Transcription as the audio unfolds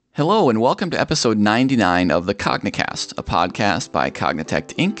Hello and welcome to episode 99 of the Cognicast, a podcast by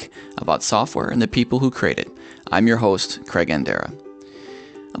Cognitect Inc. about software and the people who create it. I'm your host, Craig Andera.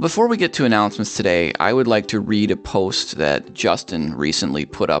 Before we get to announcements today, I would like to read a post that Justin recently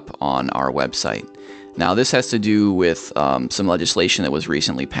put up on our website. Now, this has to do with some legislation that was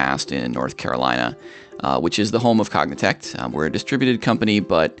recently passed in North Carolina, which is the home of Cognitect. We're a distributed company,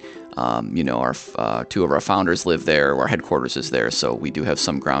 but our two of our founders live there. Our headquarters is there, so we do have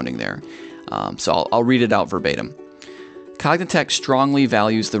some grounding there. So I'll read it out verbatim. Cognitect strongly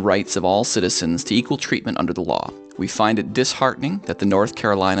values the rights of all citizens to equal treatment under the law. We find it disheartening that the North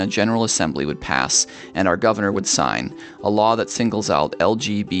Carolina General Assembly would pass, and our governor would sign, a law that singles out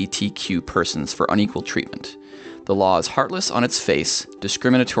LGBTQ persons for unequal treatment. The law is heartless on its face,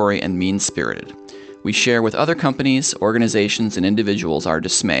 discriminatory, and mean-spirited. We share with other companies, organizations, and individuals our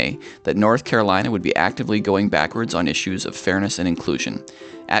dismay that North Carolina would be actively going backwards on issues of fairness and inclusion.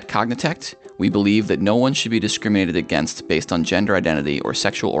 At Cognitect, we believe that no one should be discriminated against based on gender identity or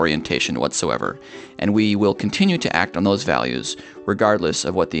sexual orientation whatsoever, and we will continue to act on those values regardless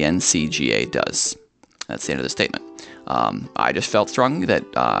of what the NCGA does. That's the end of the statement. I just felt strongly that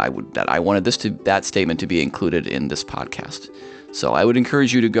I wanted that statement to be included in this podcast. So I would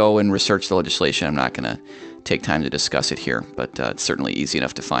encourage you to go and research the legislation. I'm not going to take time to discuss it here, but it's certainly easy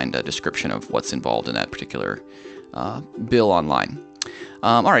enough to find a description of what's involved in that particular bill online.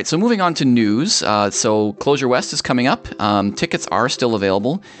 All right, so moving on to news. So Clojure West is coming up. Tickets are still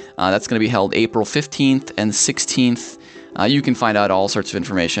available. That's going to be held April 15th and 16th. You can find out all sorts of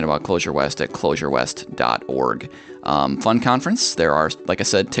information about Clojure West at clojurewest.org. Fun conference. There are, like I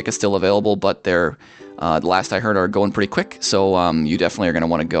said, tickets still available, but they're, the last I heard, are going pretty quick. So you definitely are going to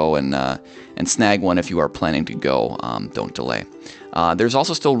want to go and snag one if you are planning to go. Don't delay. There's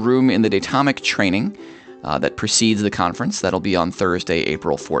also still room in the Datomic training that precedes the conference. That'll be on Thursday,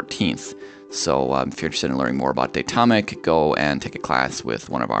 April 14th. So if you're interested in learning more about Datomic, go and take a class with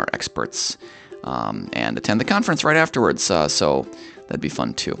one of our experts and attend the conference right afterwards. So that'd be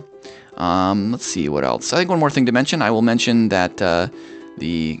fun too. Let's see what else. I think one more thing to mention. I will mention that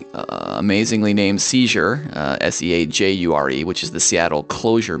the amazingly named Seizure, Seajure, which is the Seattle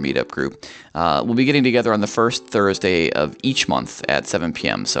Clojure Meetup group, will be getting together on the first Thursday of each month at 7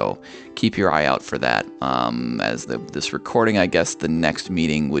 p.m. So keep your eye out for that. As this recording, I guess the next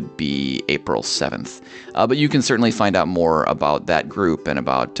meeting would be April 7th. But you can certainly find out more about that group and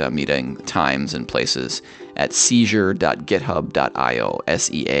about meeting times and places at seizure.github.io,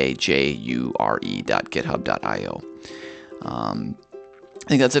 seajure.github.io. I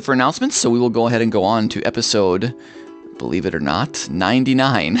think that's it for announcements, so we will go ahead and go on to episode, believe it or not,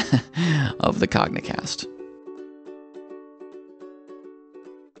 99 of the Cognicast.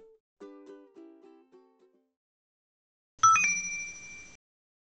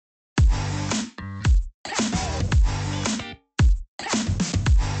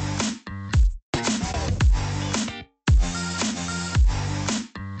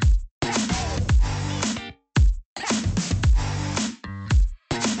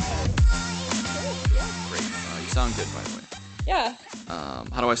 Sound good, by the way. Yeah.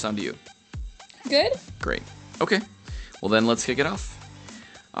 How do I sound to you? Good. Great. Okay. Well, then let's kick it off.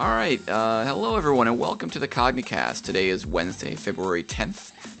 All right. Hello, everyone, and welcome to the Cognicast. Today is Wednesday, February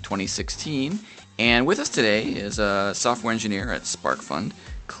 10th, 2016. And with us today is a software engineer at SparkFund,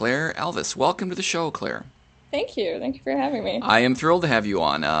 Claire Alvis. Welcome to the show, Claire. Thank you. Thank you for having me. I am thrilled to have you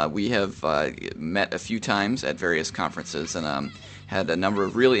on. We have met a few times at various conferences and had a number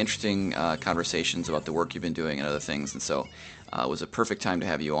of really interesting conversations about the work you've been doing and other things. And so it was a perfect time to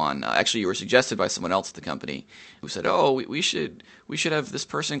have you on. Actually, you were suggested by someone else at the company who said, "Oh, we should have this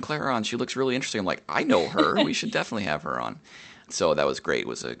person, Claire, on. She looks really interesting." I'm like, "I know her. We should definitely have her on." So that was great. It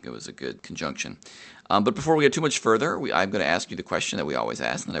was a good conjunction. But before we get too much further, I'm going to ask you the question that we always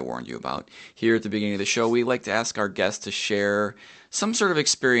ask and that I warned you about. Here at the beginning of the show, we like to ask our guests to share some sort of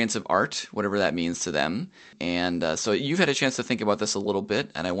experience of art, whatever that means to them. And so you've had a chance to think about this a little bit,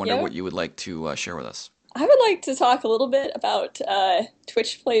 and I wonder what you would like to share with us. I would like to talk a little bit about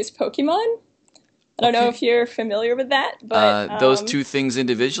Twitch Plays Pokemon. I don't know if you're familiar with that, but those two things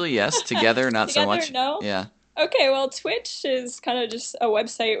individually, yes. Together, not so much. No. Yeah. Okay, well, Twitch is kind of just a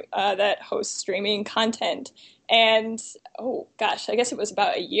website that hosts streaming content. And, oh gosh, I guess it was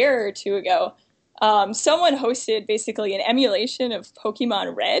about a year or two ago, someone hosted basically an emulation of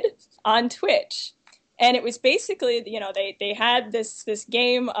Pokemon Red on Twitch. And it was basically, they had this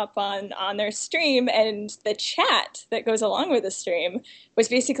game up on their stream, and the chat that goes along with the stream was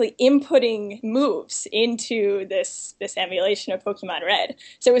basically inputting moves into this emulation of Pokemon Red.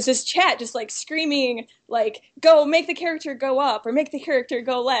 So it was this chat just like screaming, like, go make the character go up or make the character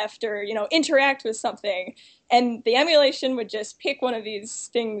go left, or interact with something. And the emulation would just pick one of these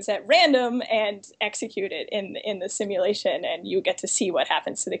things at random and execute it in the simulation, and you get to see what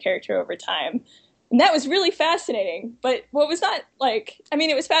happens to the character over time. And that was really fascinating. But what was not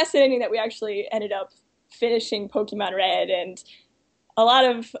it was fascinating that we actually ended up finishing Pokemon Red, and a lot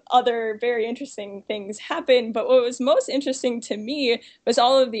of other very interesting things happened. But what was most interesting to me was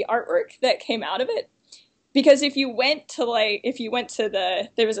all of the artwork that came out of it. Because if you went to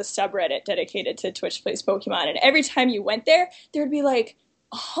there was a subreddit dedicated to Twitch Plays Pokemon, and every time you went there would be like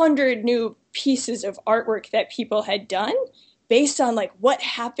 100 new pieces of artwork that people had done based on like what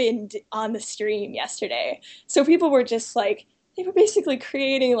happened on the stream yesterday. So people were just like, they were basically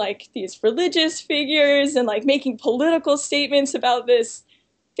creating like these religious figures and like making political statements about this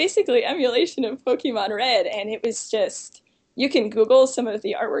basically emulation of Pokemon Red. And it was just, you can Google some of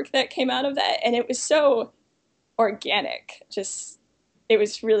the artwork that came out of that, and it was so organic. Just, it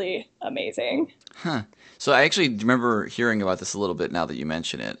was really amazing. Huh. So I actually remember hearing about this a little bit now that you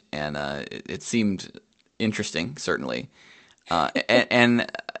mention it, and it seemed interesting, certainly. And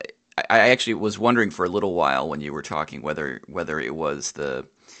I actually was wondering for a little while when you were talking whether it was the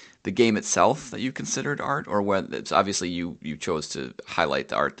game itself that you considered art, or whether it's obviously you chose to highlight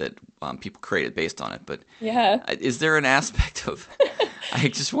the art that people created based on it. But yeah, is there an aspect of I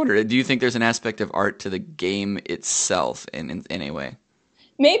just wondered, do you think there's an aspect of art to the game itself in any way?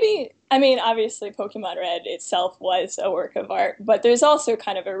 Maybe. I mean, obviously Pokemon Red itself was a work of art, but there's also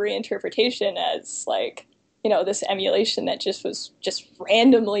kind of a reinterpretation as like, this emulation that was just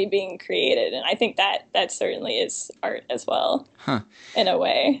randomly being created. And I think that certainly is art as well, in a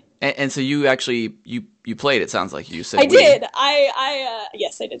way. And so you actually, you played, it sounds like you said I did.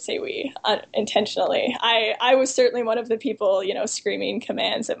 Yes, I did say we, intentionally. I was certainly one of the people, screaming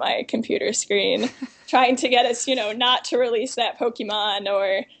commands at my computer screen, trying to get us, not to release that Pokemon,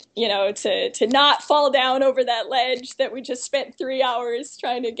 or, to not fall down over that ledge that we just spent 3 hours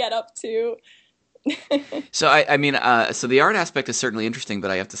trying to get up to. So so the art aspect is certainly interesting, but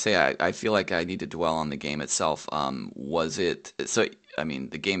I have to say I feel like I need to dwell on the game itself. Was it so? I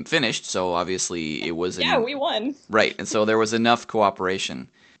mean, the game finished, so obviously it was. We won. Right, and so there was enough cooperation.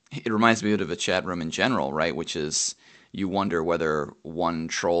 It reminds me a bit of a chat room in general, right? Which is, you wonder whether one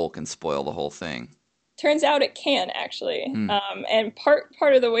troll can spoil the whole thing. Turns out it can, actually. And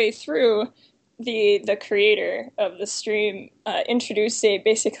part of the way through, the creator of the stream introduced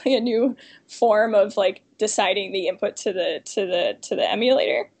basically a new form of like deciding the input to the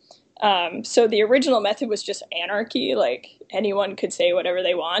emulator. So the original method was just anarchy, like anyone could say whatever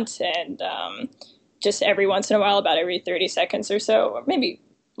they want, and just every once in a while, about every 30 seconds or so, or maybe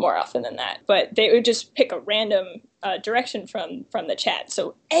more often than that, but they would just pick a random direction from the chat,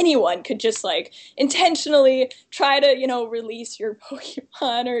 so anyone could just like intentionally try to release your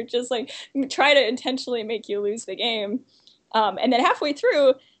Pokemon, or just like try to intentionally make you lose the game. And then halfway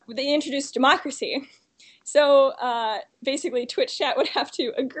through, they introduced democracy. So basically, Twitch chat would have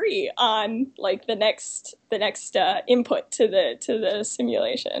to agree on like the next input to the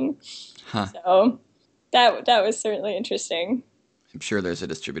simulation. So that was certainly interesting. I'm sure there's a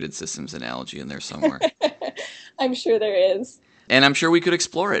distributed systems analogy in there somewhere. I'm sure there is. And I'm sure we could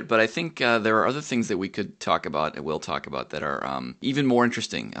explore it, but I think there are other things that we could talk about and will talk about that are even more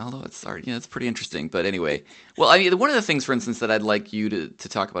interesting. Although it's pretty interesting. But anyway, well, I mean, one of the things, for instance, that I'd like you to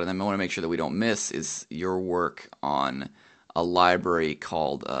talk about, and I want to make sure that we don't miss, is your work on a library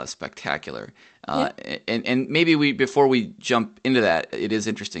called Spectacular. And maybe before we jump into that, it is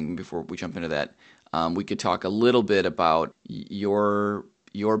interesting. Before we jump into that, we could talk a little bit about your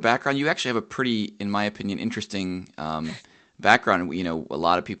background. You actually have a pretty, in my opinion, interesting background. A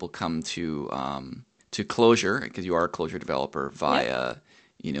lot of people come to Clojure, because you are a Clojure developer, via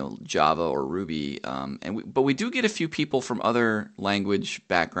Java or Ruby, but we do get a few people from other language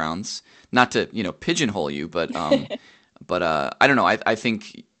backgrounds. Not to pigeonhole you, but but I don't know. I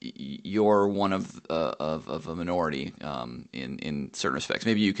think you're one of a minority in certain respects.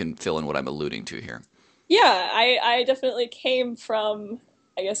 Maybe you can fill in what I'm alluding to here. Yeah, I definitely came from,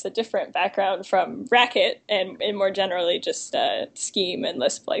 I guess, a different background from Racket and more generally just Scheme and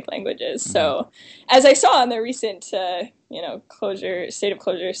Lisp-like languages. Mm-hmm. So as I saw in the recent, Clojure, State of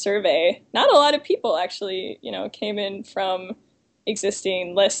Clojure survey, not a lot of people actually, came in from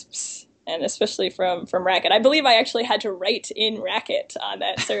existing Lisps and especially from Racket. I believe I actually had to write in Racket on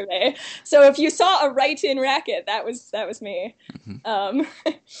that survey. So if you saw a write in Racket, that was me. Mm-hmm.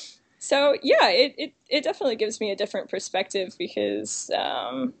 So yeah, it definitely gives me a different perspective because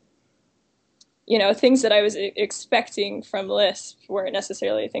things that I was expecting from Lisp weren't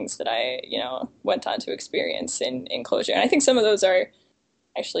necessarily things that I went on to experience in Clojure, and I think some of those are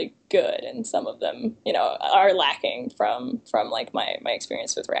actually good, and some of them are lacking from like my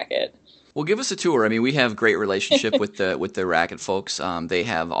experience with Racket. Well, give us a tour. I mean, we have great relationship with the Racket folks. They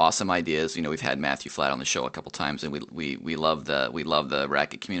have awesome ideas. We've had Matthew Flatt on the show a couple times, and we love the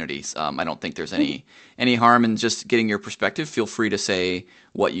Racket communities. I don't think there's any harm in just getting your perspective. Feel free to say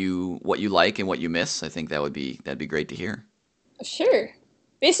what you like and what you miss. I think that'd be great to hear. Sure.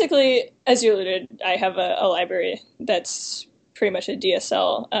 Basically, as you alluded, I have a library that's pretty much a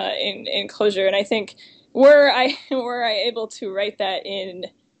DSL in Clojure, and I think were I able to write that in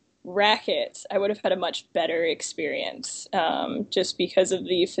Racket, I would have had a much better experience, just because of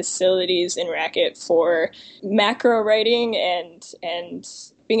the facilities in Racket for macro writing and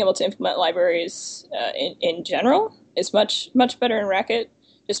being able to implement libraries in general is much better in Racket,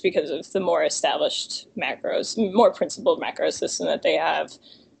 just because of the more established macros, more principled macro system that they have.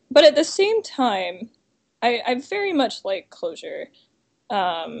 But at the same time, I very much like Clojure,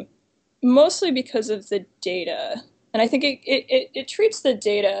 mostly because of the data, and I think it treats the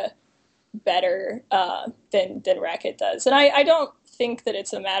data better than Racket does. And I don't think that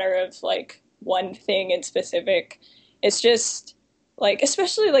it's a matter of like one thing in specific. It's just like,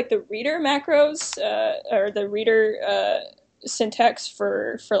 especially like the reader macros or the reader syntax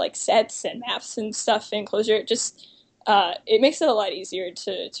for like sets and maps and stuff in Clojure. It makes it a lot easier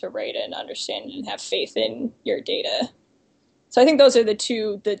to write and understand and have faith in your data. So I think those are the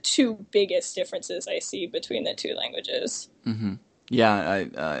two biggest differences I see between the two languages. Mm-hmm. Yeah,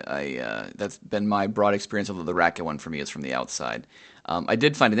 that's been my broad experience, although the Racket one for me is from the outside. I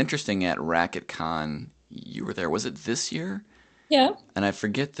did find it interesting at RacketCon. You were there. Was it this year? Yeah. And I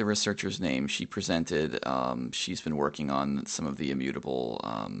forget the researcher's name. She presented. She's been working on some of the immutable.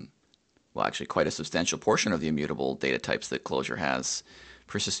 Well, actually, quite a substantial portion of the immutable data types that Clojure has,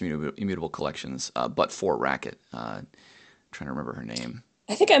 persistent immutable collections, but for Racket. Trying to remember her name.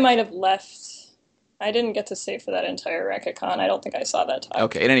 I think I might have left. I didn't get to stay for that entire RacketCon. I don't think I saw that talk.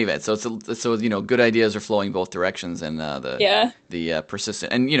 Okay, in any event, so good ideas are flowing both directions, and the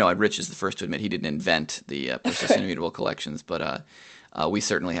persistent, and Rich is the first to admit he didn't invent the persistent immutable collections, but we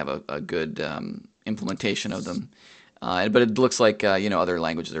certainly have a good implementation of them. But it looks like other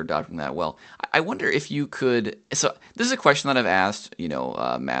languages are adopting that well. I wonder if you could. So this is a question that I've asked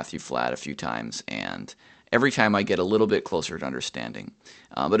Matthew Flatt a few times, and every time I get a little bit closer to understanding.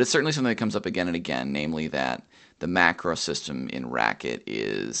 But it's certainly something that comes up again and again, namely that the macro system in Racket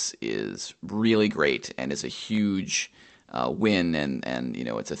is really great and is a huge win, and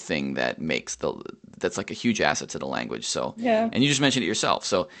it's a thing that that's like a huge asset to the language. So yeah. And you just mentioned it yourself.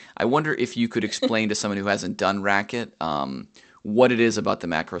 So I wonder if you could explain to someone who hasn't done Racket what it is about the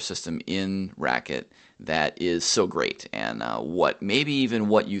macro system in Racket that is so great, and what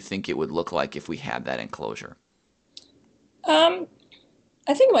you think it would look like if we had that in Clojure.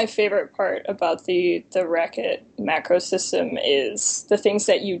 I think my favorite part about the Racket macro system is the things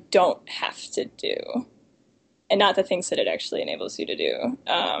that you don't have to do, and not the things that it actually enables you to do.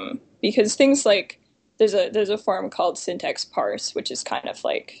 Because things like there's a form called syntax parse, which is kind of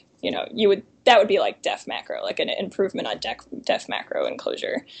like that would be like def macro, like an improvement on def macro in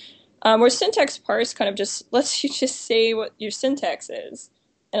Clojure. Where syntax parse kind of just lets you just say what your syntax is,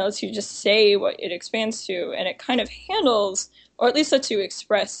 and it lets you just say what it expands to, and it kind of handles, or at least lets you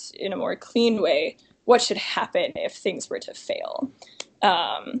express in a more clean way, what should happen if things were to fail.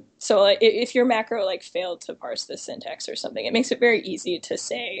 So if your macro failed to parse the syntax or something, it makes it very easy to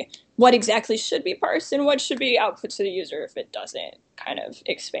say what exactly should be parsed and what should be output to the user if it doesn't kind of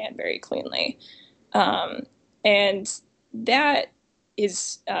expand very cleanly. And that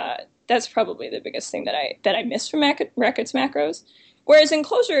is that's probably the biggest thing that I miss from Racket's macros. Whereas in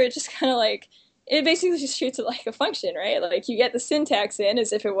Clojure, it just kind of it basically just treats it like a function, right? Like you get the syntax in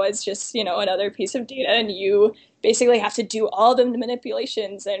as if it was just another piece of data, and you basically have to do all the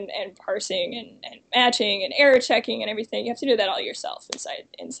manipulations and parsing and matching and error checking and everything. You have to do that all yourself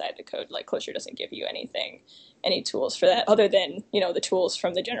inside the code. Like Clojure doesn't give you any tools for that other than the tools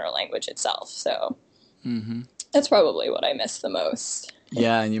from the general language itself. So that's probably what I miss the most.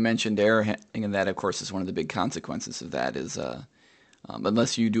 Yeah, and you mentioned error handling, and that, of course, is one of the big consequences of that is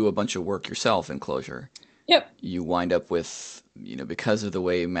unless you do a bunch of work yourself in Clojure, yep, you wind up with, because of the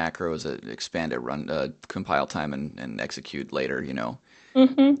way macros expand at compile time and execute later,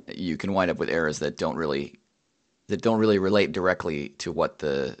 Mm-hmm. you can wind up with errors that don't really relate directly to what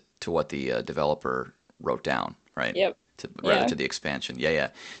the developer wrote down, right? Yep. Rather Yeah. to the expansion. Yeah, yeah.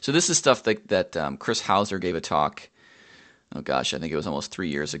 So this is stuff that Chris Hauser gave a talk. Oh gosh, I think it was almost 3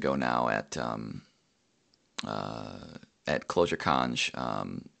 years ago now at ClojureConf,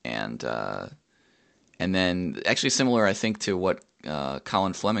 and then actually similar, I think, to what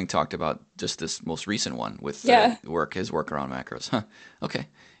Colin Fleming talked about just this most recent one with Yeah. his work around macros. Huh. Okay,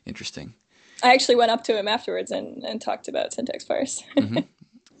 interesting. I actually went up to him afterwards and talked about syntax parse.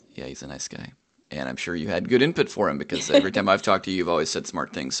 Yeah, he's a nice guy, and I'm sure you had good input for him because every time I've talked to you, you've always said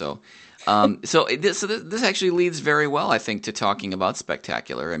smart things. So this actually leads very well, I think, to talking about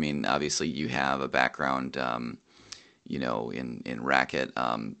Spectacular. I mean, obviously, you have a background, in Racket,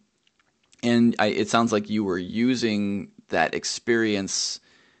 and it sounds like you were using that experience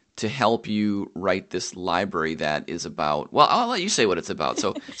to help you write this library that is about. Well, I'll let you say what it's about.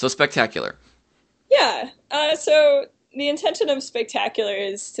 So Spectacular. Yeah. So the intention of Spectacular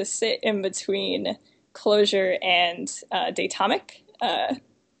is to sit in between Clojure and Datomic.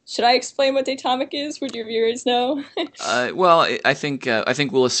 Should I explain what Datomic is? Would your viewers know? Well, I think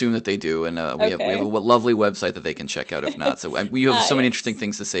we'll assume that they do, and we have a Okay. lovely website that they can check out if not. So we have so many interesting Yes.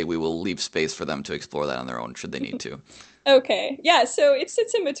 things to say. We will leave space for them to explore that on their own, should they need to. Okay. Yeah, so it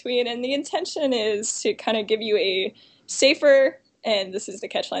sits in between, and the intention is to kind of give you a safer, and this is the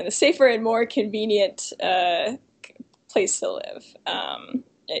catchline, the safer and more convenient place to live.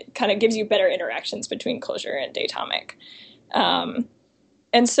 It kind of gives you better interactions between Clojure and Datomic. Um,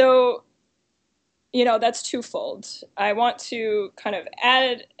 and so that's twofold. I want to kind of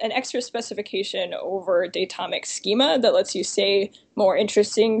add an extra specification over Datomic schema that lets you say more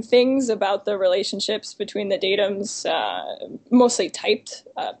interesting things about the relationships between the datums, mostly typed,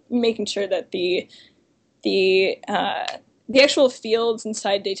 making sure that the actual fields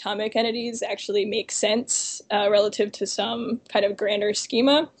inside Datomic entities actually make sense relative to some kind of grander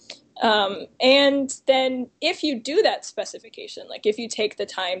schema. And then if you do that specification, like if you take the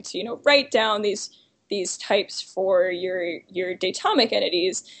time to write down these types for your datomic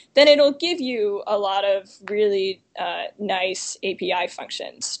entities, then it'll give you a lot of really nice API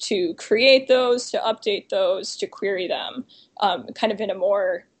functions to create those, to update those, to query them, kind of in a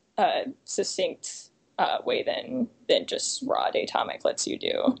more succinct way than just raw datomic lets you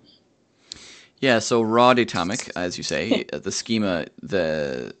do. Yeah, so raw datomic, as you say, the schema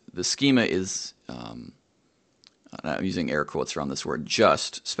is I'm using air quotes around this word,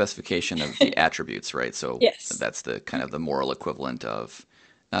 just specification of the attributes, right? So Yes. that's the kind of the moral equivalent of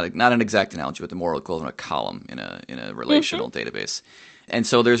not an exact analogy, but the moral equivalent of a column in a Mm-hmm. relational database. And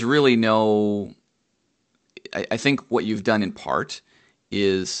so there's really no. I think what you've done in part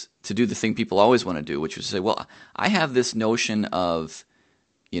is to do the thing people always want to do, which is to say, well, I have this notion of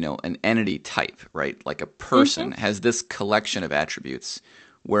an entity type, right? Like a person Mm-hmm. has this collection of attributes,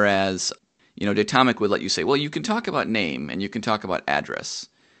 whereas Datomic would let you say, well, you can talk about name and you can talk about address,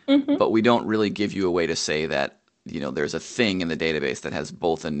 Mm-hmm. but we don't really give you a way to say that there's a thing in the database that has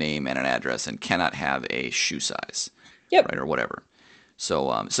both a name and an address and cannot have a shoe size, Yep. right, or whatever.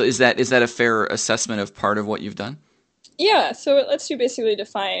 So is that a fair assessment of part of what you've done? Yeah, so it lets you basically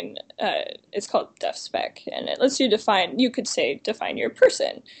define. It's called def spec, and it lets you define. You could say define your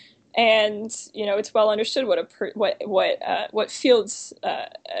person, and it's well understood what what fields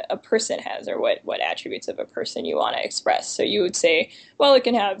a person has, or what attributes of a person you want to express. So you would say, well, it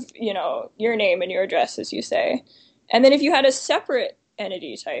can have your name and your address, as you say, and then if you had a separate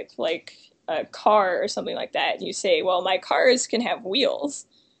entity type like a car or something like that, and you say, well, my cars can have wheels.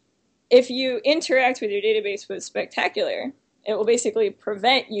 If you interact with your database with Spectacular, it will basically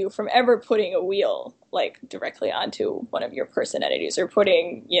prevent you from ever putting a wheel like directly onto one of your person entities, or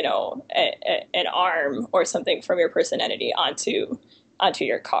putting an arm or something from your person entity onto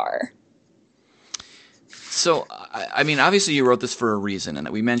your car. So, I mean, obviously, you wrote this for a reason, and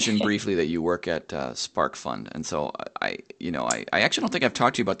we mentioned briefly that you work at Spark Fund, and so I actually don't think I've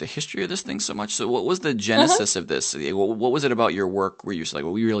talked to you about the history of this thing so much. So, what was the Uh-huh. genesis of this? What was it about your work where you're just like,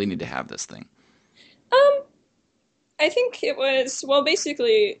 well, we really need to have this thing? Um, I think it was, well,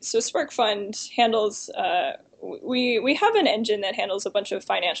 basically, so Spark Fund handles. We have an engine that handles a bunch of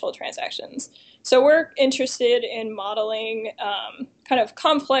financial transactions. So we're interested in modeling kind of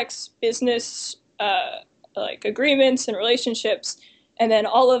complex business like agreements and relationships, and then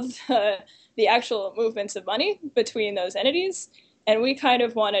all of the actual movements of money between those entities. And we kind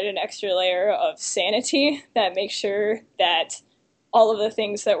of wanted an extra layer of sanity that makes sure that all of the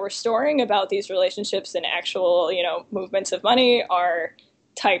things that we're storing about these relationships and actual, movements of money are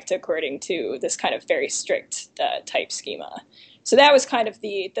typed according to this kind of very strict type schema. So that was kind of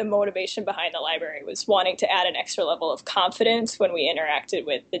the motivation behind the library, was wanting to add an extra level of confidence when we interacted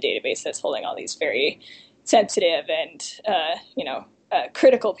with the database that's holding all these very sensitive and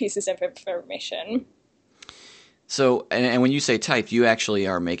critical pieces of information. So, and when you say type, you actually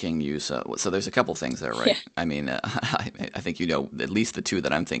are making use of, so there's a couple things there, right? Yeah. I mean, I think you know at least the two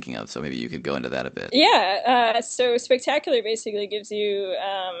that I'm thinking of, so maybe you could go into that a bit. Yeah, so Spectacular basically gives you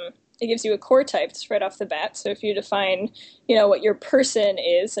a core type right off the bat. So if you define, what your person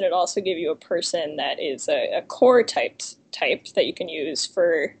is, and it also give you a person that is a core type that you can use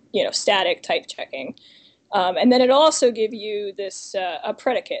for, static type checking. And then it'll also give you this a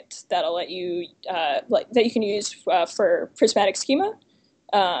predicate that'll let you that you can use for prismatic schema.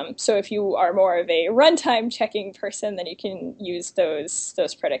 So if you are more of a runtime checking person, then you can use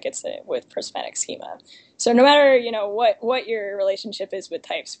those predicates with prismatic schema. So no matter what your relationship is with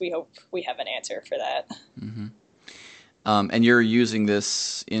types, we hope we have an answer for that. Mm-hmm. And you're using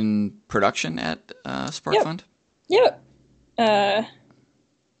this in production at SparkFund? Yep.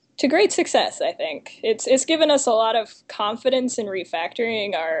 To great success, I think. It's given us a lot of confidence in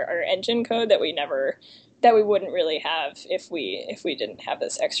refactoring our engine code that we wouldn't really have if we didn't have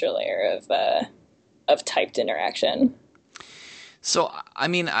this extra layer of typed interaction. So, I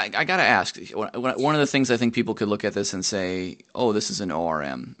mean, I got to ask, one of the things I think people could look at this and say, oh, this is an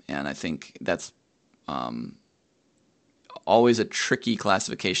ORM, and I think that's always a tricky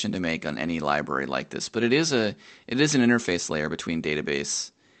classification to make on any library like this. But it is an interface layer between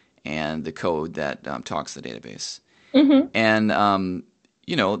database and the code that talks to the database. Mm-hmm. And,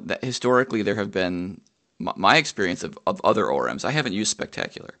 that historically there have been, my experience of other ORMs, I haven't used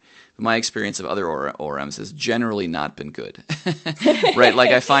Spectacular, but my experience of other ORMs has generally not been good. Right? Like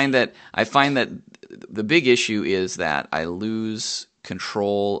I find that the big issue is that I lose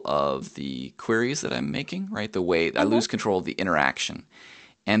control of the queries that I'm making, right? The way I lose control of the interaction,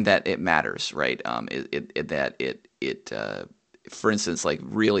 and that it matters, right? For instance, like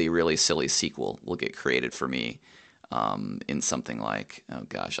really, really silly SQL will get created for me in something like, oh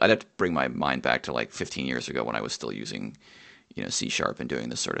gosh, I'd have to bring my mind back to like 15 years ago when I was still using, C# and doing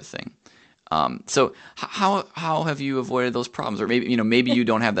this sort of thing. So how have you avoided those problems? Or maybe you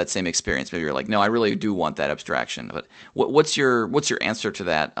don't have that same experience. Maybe you're like, no, I really do want that abstraction. But what's your answer to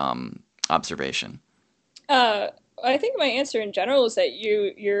that observation? I think my answer in general is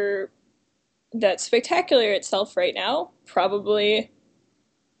that that Spectacular itself right now probably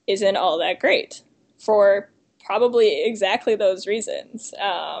isn't all that great for probably exactly those reasons.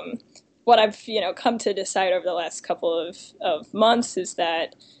 What I've come to decide over the last couple of months is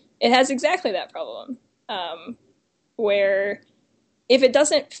that it has exactly that problem, where if it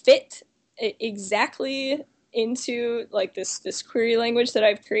doesn't fit exactly into like this query language that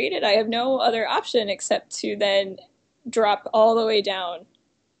I've created, I have no other option except to then drop all the way down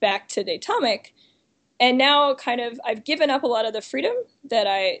back to Datomic. And now I've given up a lot of the freedom that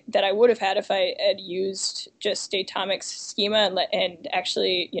I would have had if I had used just Datomic's schema and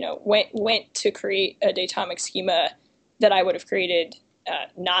actually went to create a Datomic schema that I would have created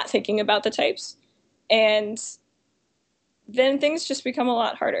not thinking about the types. And then things just become a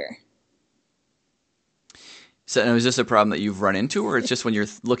lot harder. So is this a problem that you've run into, or it's just when you're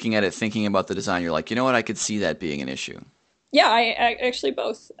looking at it, thinking about the design, you're like, you know what, I could see that being an issue? Yeah, I actually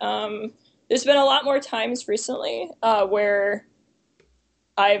both. There's been a lot more times recently where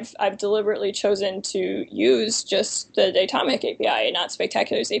I've deliberately chosen to use just the Datomic API and not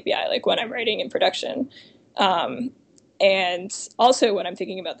Spectacular's API, like when I'm writing in production. And also when I'm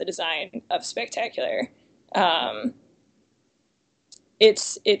thinking about the design of Spectacular,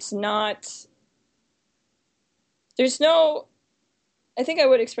 it's not. There's no. I think I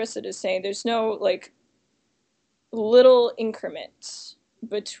would express it as saying there's no like little increments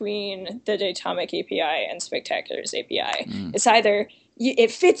between the Datomic API and Spectacular's API. It's either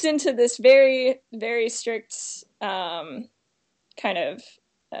it fits into this very, very strict kind of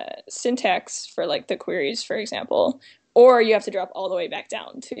syntax for like the queries, for example, or you have to drop all the way back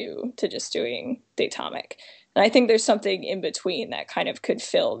down to just doing Datomic. And I think there's something in between that kind of could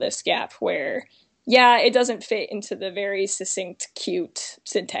fill this gap where, yeah, it doesn't fit into the very succinct, cute,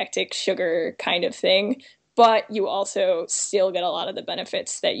 syntactic sugar kind of thing, but you also still get a lot of the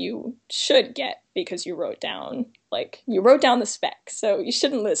benefits that you should get because you wrote down the spec, so you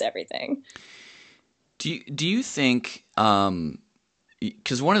shouldn't lose everything. Do you think?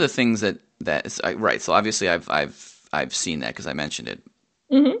 Because one of the things that is right. So obviously, I've seen that because I mentioned it.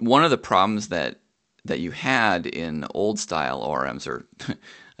 Mm-hmm. One of the problems that you had in old style ORMs, or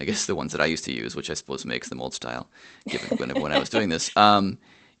I guess the ones that I used to use, which I suppose makes them old style, given when I was doing this,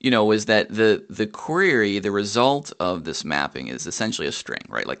 was that the query, the result of this mapping is essentially a string,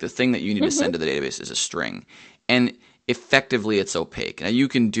 right? Like the thing that you need to send to the database is a string, and effectively it's opaque. Now you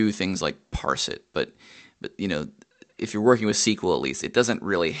can do things like parse it, but if you're working with SQL, at least it doesn't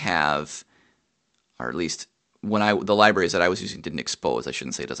really have, or at least the libraries that I was using didn't expose. I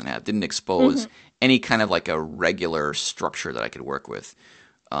shouldn't say it doesn't have. Didn't expose any kind of like a regular structure that I could work with.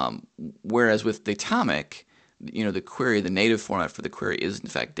 Whereas with Datomic, the query, the native format for the query is in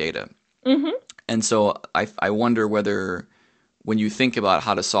fact data. And so I wonder whether when you think about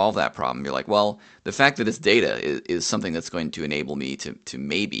how to solve that problem, you're like, well, the fact that it's data is something that's going to enable me to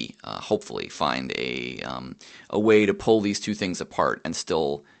maybe, hopefully, find a way to pull these two things apart and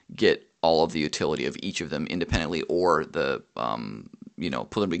still get all of the utility of each of them independently, or put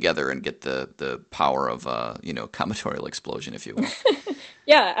them together and get the power of combinatorial explosion, if you will.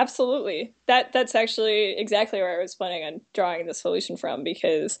 Yeah, absolutely. That's actually exactly where I was planning on drawing the solution from,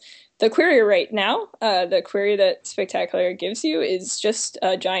 because the query right now, the query that Spectacular gives you is just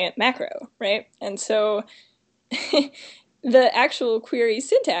a giant macro, right? And so the actual query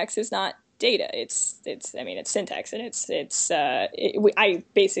syntax is not data. It's syntax, and I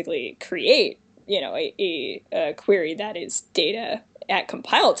basically create a query that is data at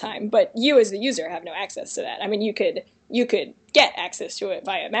compile time, but you as the user have no access to that. I mean, you could get access to it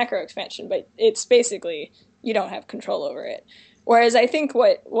via macro expansion, but it's basically you don't have control over it. Whereas I think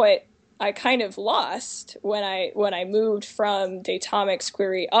what I kind of lost when I moved from Datomic's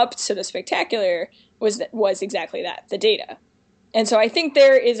query up to the Spectacular was exactly that, the data. And so I think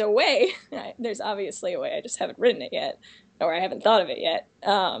there is a way, there's obviously a way, I just haven't written it yet, or I haven't thought of it yet,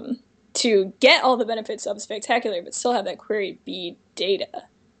 to get all the benefits of Spectacular, but still have that query be data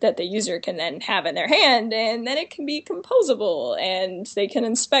that the user can then have in their hand, and then it can be composable, and they can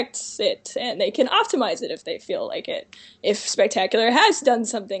inspect it, and they can optimize it if they feel like it. If Spectacular has done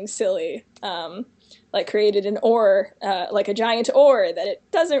something silly, like created an OR, like a giant OR that it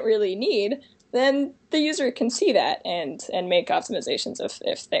doesn't really need, then the user can see that and make optimizations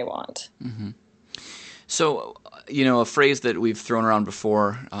if they want. Mm-hmm. So, a phrase that we've thrown around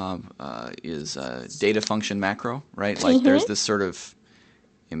before is data function macro, right? Like there's this sort of,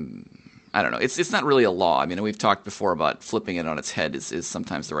 I don't know, it's not really a law. I mean, we've talked before about flipping it on its head is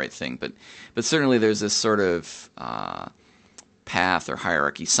sometimes the right thing, but certainly there's this sort of path or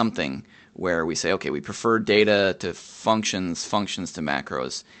hierarchy, something where we say, okay, we prefer data to functions to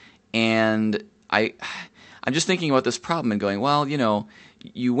macros. And I'm just thinking about this problem and going, well,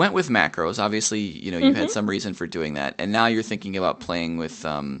 you went with macros. Obviously, you had some reason for doing that, and now you're thinking about playing with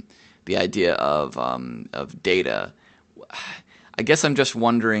the idea of data. I guess I'm just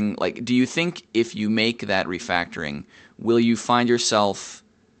wondering, like, do you think if you make that refactoring, will you find yourself,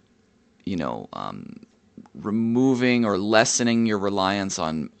 removing or lessening your reliance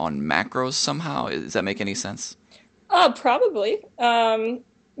on macros somehow? Does that make any sense? Probably.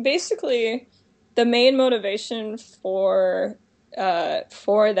 Basically, the main motivation for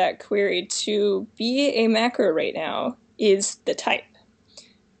that query to be a macro right now is the type.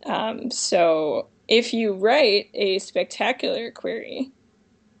 So if you write a Spectacular query,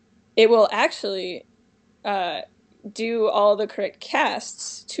 it will actually do all the correct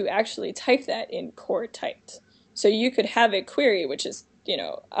casts to actually type that in core typed. So you could have a query, which is,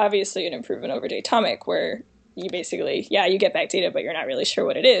 obviously an improvement over Datomic, where you basically, you get back data, but you're not really sure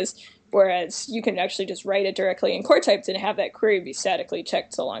what it is. Whereas you can actually just write it directly in core typed and have that query be statically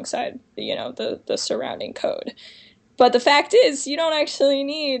checked alongside, the surrounding code. But the fact is, you don't actually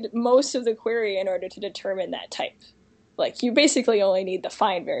need most of the query in order to determine that type. Like, you basically only need the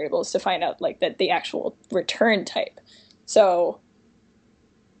find variables to find out, like, that the actual return type. So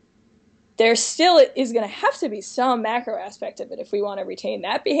there still is going to have to be some macro aspect of it if we want to retain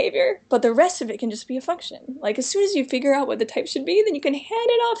that behavior, but the rest of it can just be a function. Like, as soon as you figure out what the type should be, then you can hand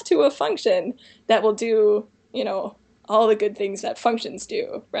it off to a function that will do, all the good things that functions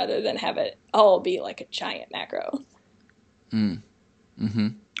do, rather than have it all be like a giant macro. Mm-hmm.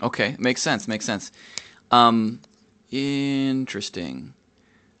 Okay, makes sense. Interesting.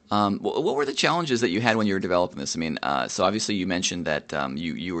 What were the challenges that you had when you were developing this? I mean, so obviously you mentioned that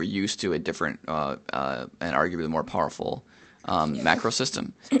you were used to a different and arguably more powerful macro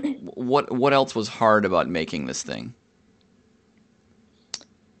system. What else was hard about making this thing?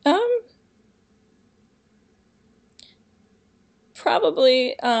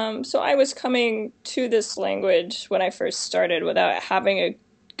 Probably. So I was coming to this language when I first started without having a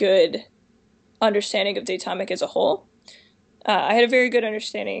good understanding of Datomic as a whole. I had a very good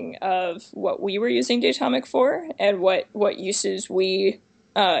understanding of what we were using Datomic for and what uses we,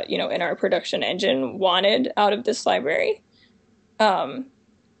 in our production engine wanted out of this library.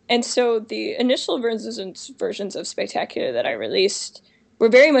 And so the initial versions of Spectacular that I released were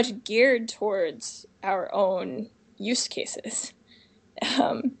very much geared towards our own use cases.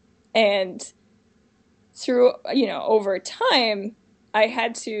 And through, over time, I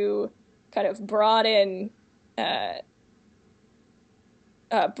had to kind of broaden the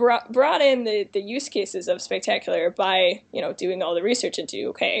use cases of Spectacular by, doing all the research into,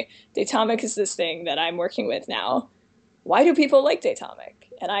 okay, Datomic is this thing that I'm working with now. Why do people like Datomic?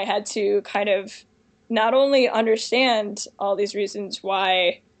 And I had to kind of not only understand all these reasons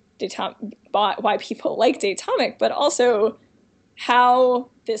why people like Datomic, but also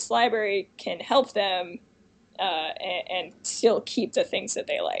how this library can help them and still keep the things that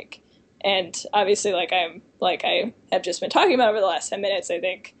they like. And obviously, like I have just been talking about over the last 10 minutes, I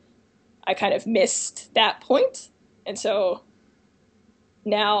think I kind of missed that point. And so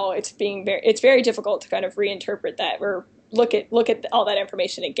now it's very difficult to kind of reinterpret that or look at all that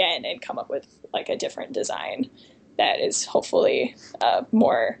information again and come up with like a different design that is hopefully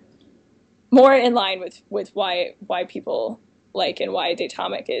more in line with why people like and why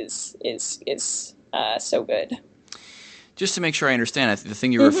Datomic is so good. Just to make sure I understand, the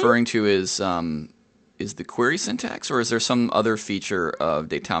thing you're referring to is the query syntax, or is there some other feature of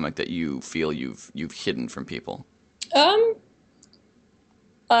Datomic that you feel you've hidden from people? For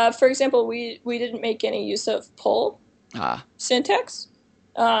example, we didn't make any use of pull syntax,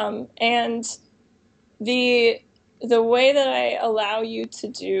 and the way that I allow you to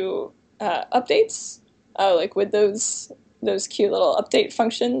do updates, like with those cute little update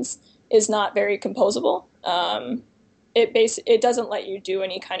functions, is not very composable. It doesn't let you do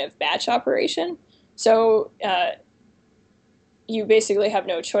any kind of batch operation, so you basically have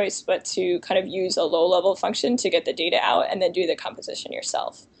no choice but to kind of use a low-level function to get the data out and then do the composition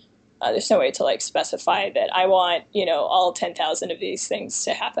yourself. There's no way to like specify that I want, all 10,000 of these things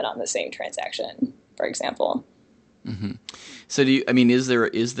to happen on the same transaction, for example. Mm-hmm. So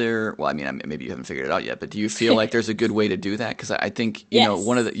is there, well, maybe you haven't figured it out yet, but do you feel like there's a good way to do that? Because I think, yes.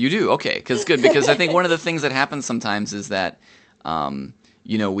 You do? Okay, because I think one of the things that happens sometimes is that,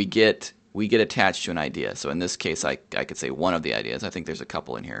 we get attached to an idea. So in this case, I could say one of the ideas, I think there's a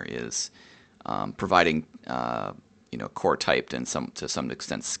couple in here, is providing, core typed and to some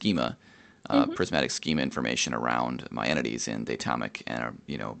extent schema, prismatic schema information around my entities in Datomic, and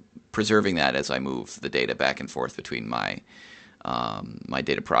preserving that as I move the data back and forth between my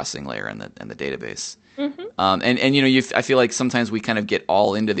data processing layer and the database. Mm-hmm. I feel like sometimes we kind of get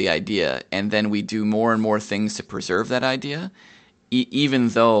all into the idea, and then we do more and more things to preserve that idea, even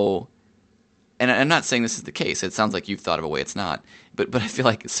though. And I'm not saying this is the case. It sounds like you've thought of a way it's not. But I feel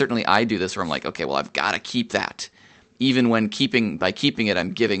like certainly I do this where I'm like, okay, well, I've got to keep that. Even when by keeping it,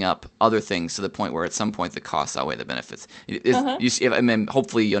 I'm giving up other things to the point where at some point the costs outweigh the benefits.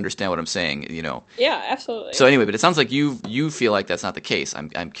 Hopefully you understand what I'm saying. Yeah, absolutely. So anyway, but it sounds like you feel like that's not the case.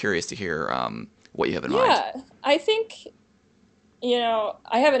 I'm curious to hear what you have in mind. Yeah, I think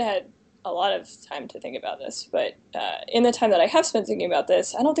I haven't had a lot of time to think about this, but in the time that I have spent thinking about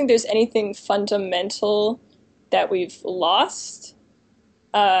this, I don't think there's anything fundamental that we've lost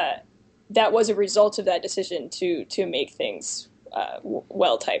that was a result of that decision to make things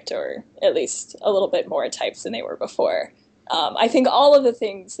well typed, or at least a little bit more typed than they were before. I think all of the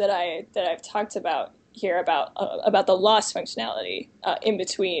things that I've talked about here about the lost functionality in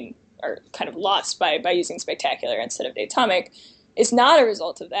between, or kind of lost by using Spectacular instead of Datomic, is not a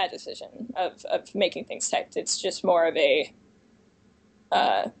result of that decision of making things typed. It's just more of a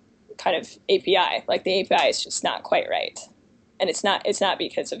kind of API. Like the API is just not quite right. And it's not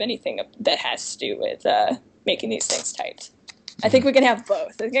because of anything that has to do with making these things typed. I think we can have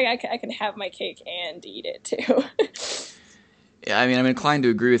both. I think I can have my cake and eat it too. Yeah, I'm inclined to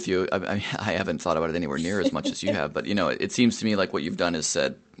agree with you. I haven't thought about it anywhere near as much as you have, but it seems to me like what you've done is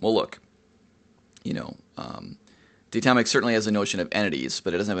said, well, look, Datomic certainly has a notion of entities,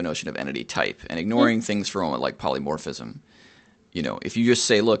 but it doesn't have a notion of entity type. And ignoring things for a moment like polymorphism, if you just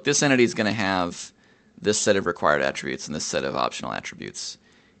say, look, this entity is going to have this set of required attributes and this set of optional attributes,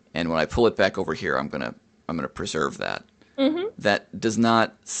 and when I pull it back over here, I'm gonna preserve that. Mm-hmm. That does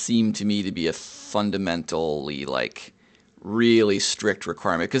not seem to me to be a fundamentally really strict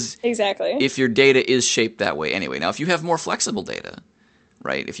requirement, because exactly, if your data is shaped that way anyway. Now, if you have more flexible data,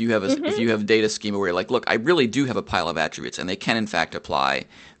 right? If you have if you have data schema where you're like, look, I really do have a pile of attributes, and they can in fact apply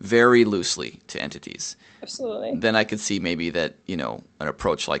very loosely to entities. Absolutely. Then I could see maybe that an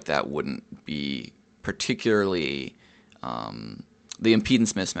approach like that wouldn't be particularly the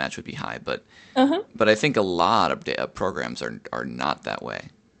impedance mismatch would be high, but I think a lot of programs are not that way.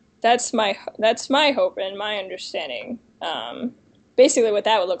 That's my hope and my understanding. basically what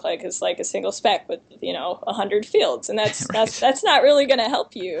that would look like is like a single spec with 100 fields, and that's Right. that's not really going to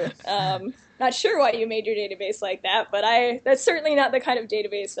help you. Not sure why you made your database like that, but that's certainly not the kind of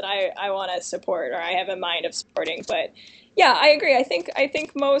database that I want to support or I have in mind of supporting. But yeah, I agree. I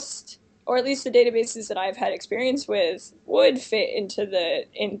think most, or at least the databases that I've had experience with, would fit into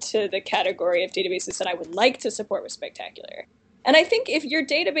the category of databases that I would like to support with Spectacular. And I think if your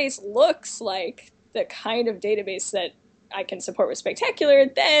database looks like the kind of database that I can support with Spectacular,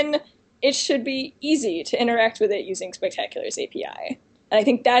 then it should be easy to interact with it using Spectacular's API. And I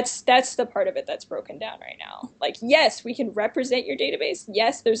think that's the part of it that's broken down right now. Like, yes, we can represent your database.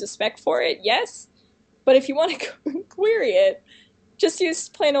 Yes, there's a spec for it. Yes. But if you want to query it, just use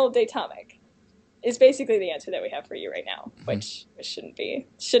plain old Datomic is basically the answer that we have for you right now, which shouldn't be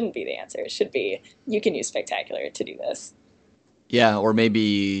the answer. It should be, you can use Spectacular to do this. Yeah, or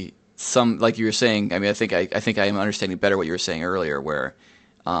maybe some, like you were saying. I mean, I think I am understanding better what you were saying earlier, where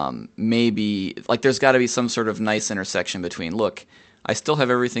maybe like there's got to be some sort of nice intersection between, look, I still have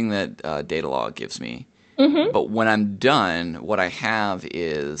everything that Datalog gives me, but when I'm done, what I have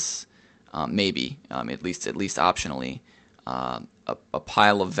is maybe at least optionally a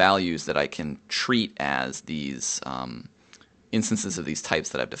pile of values that I can treat as these instances of these types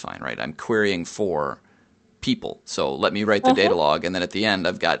that I've defined. Right, I'm querying for people, so let me write the data log, and then at the end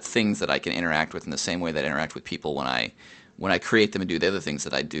I've got things that I can interact with in the same way that I interact with people when I create them and do the other things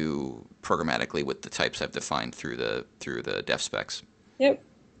that I do programmatically with the types I've defined through the def specs. Yep.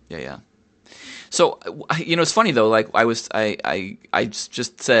 Yeah. So it's funny though. Like I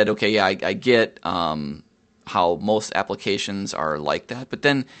just said, okay, yeah, I get how most applications are like that, but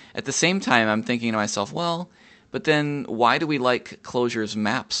then at the same time I'm thinking to myself, well, but then why do we like Clojure's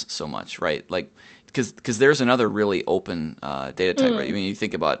maps so much, right? Like, because there's another really open data type, right? I mean, you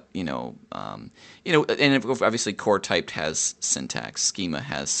think about, and obviously core typed has syntax, schema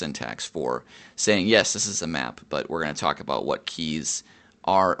has syntax for saying, yes, this is a map, but we're going to talk about what keys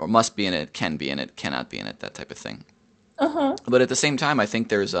are or must be in it, can be in it, cannot be in it, that type of thing. But at the same time, I think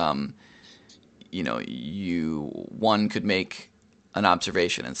there's, one could make an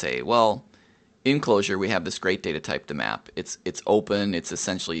observation and say, well, in Clojure, we have this great data type to map. It's open. It's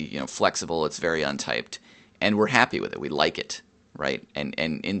essentially flexible. It's very untyped, and we're happy with it. We like it, right? And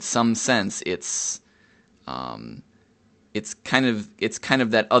in some sense, it's kind of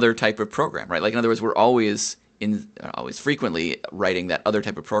that other type of program, right? Like in other words, we're always frequently writing that other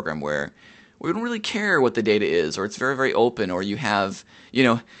type of program where we don't really care what the data is, or it's very, very open, or you have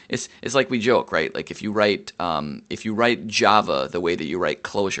it's like we joke, right? Like if you write Java the way that you write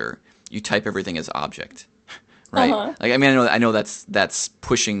Clojure, you type everything as object, right? Like I mean, I know that's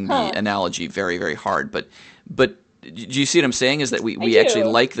pushing the analogy very, very hard, but do you see what I'm saying? Is that we actually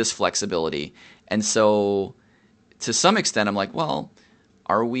like this flexibility, and so to some extent, I'm like, well,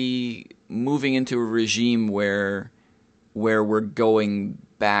 are we moving into a regime where we're going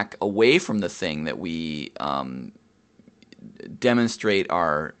back away from the thing that we demonstrate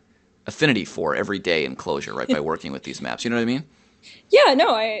our affinity for every day in Clojure, right? By working with these maps, you know what I mean? Yeah,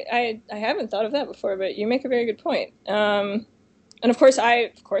 no, I haven't thought of that before, but you make a very good point. And of course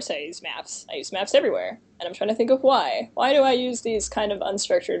I use maps. I use maps everywhere, and I'm trying to think of why. Why do I use these kind of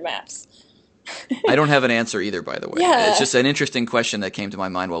unstructured maps? I don't have an answer either, by the way. Yeah. It's just an interesting question that came to my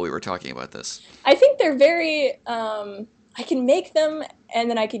mind while we were talking about this. I think they're very. I can make them, and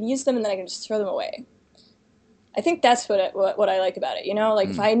then I can use them, and then I can just throw them away. I think that's what I like about it. Like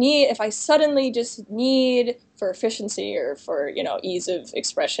if I suddenly just need, for efficiency or for ease of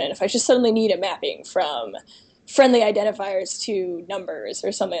expression, if I just suddenly need a mapping from friendly identifiers to numbers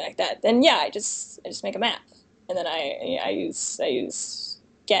or something like that, then yeah, I just make a map, and then I use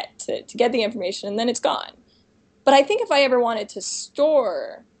get to get the information, and then it's gone. But I think if I ever wanted to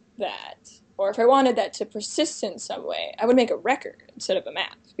store that, or if I wanted that to persist in some way, I would make a record instead of a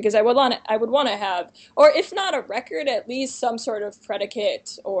map, because I would want to have, or if not a record, at least some sort of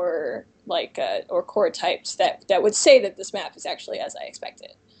predicate or or core types that would say that this map is actually as I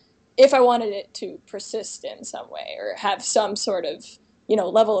expected. If I wanted it to persist in some way or have some sort of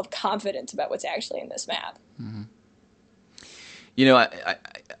level of confidence about what's actually in this map. Mm-hmm.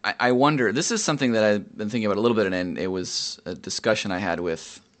 I wonder. This is something that I've been thinking about a little bit, and it was a discussion I had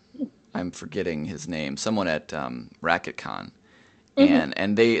with, I'm forgetting his name, someone at RacketCon,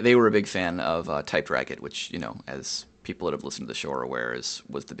 and they were a big fan of Typed Racket, which as people that have listened to the show are aware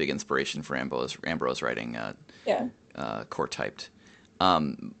was the big inspiration for Ambrose writing core typed.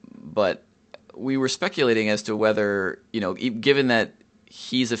 But we were speculating as to whether given that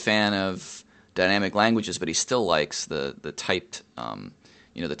he's a fan of dynamic languages, but he still likes the typed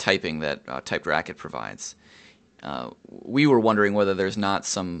the typing that Typed Racket provides. we were wondering whether there's not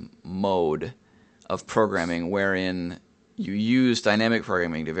some mode of programming wherein you use dynamic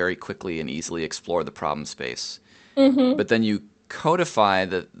programming to very quickly and easily explore the problem space, but then you codify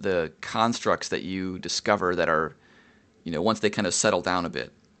the constructs that you discover that are, once they kind of settle down a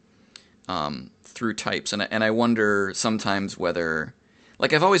bit, through types. And I wonder sometimes whether,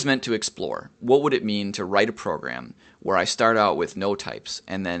 like, I've always meant to explore, what would it mean to write a program where I start out with no types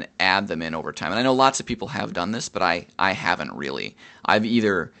and then add them in over time. And I know lots of people have done this, but I haven't really. I've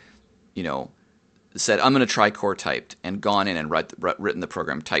either, said, I'm going to try core typed and gone in and written the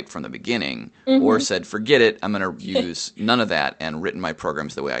program typed from the beginning, or said, forget it, I'm going to use none of that and written my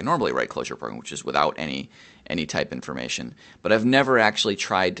programs the way I normally write Clojure programs, which is without any type information. But I've never actually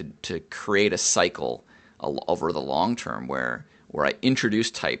tried to create a cycle over the long term where I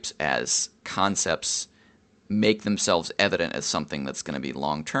introduce types as concepts, make themselves evident as something that's going to be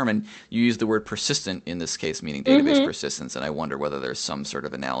long term. And you use the word persistent in this case, meaning database persistence, and I wonder whether there's some sort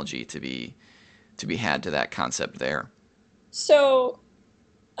of analogy to be had to that concept there. So,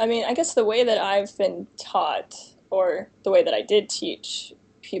 I mean, I guess the way that I've been taught, or the way that I did teach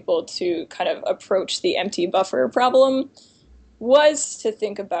people to kind of approach the empty buffer problem, was to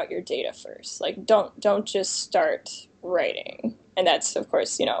think about your data first. Like, don't just start writing. And that's, of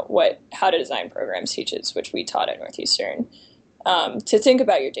course, what How to Design Programs teaches, which we taught at Northeastern, to think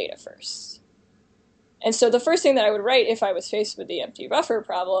about your data first. And so the first thing that I would write if I was faced with the empty buffer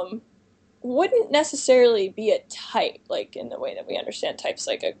problem wouldn't necessarily be a type, like in the way that we understand types,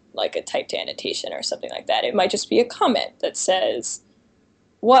 like a typed annotation or something like that. It might just be a comment that says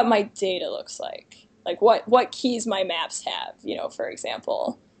what my data looks like what keys my maps have, for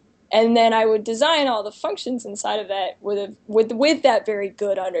example. And then I would design all the functions inside of that with that very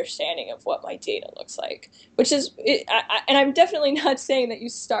good understanding of what my data looks like, which is, and I'm definitely not saying that you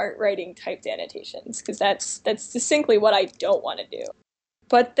start writing typed annotations, because that's distinctly what I don't want to do.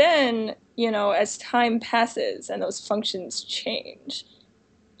 But then, as time passes and those functions change,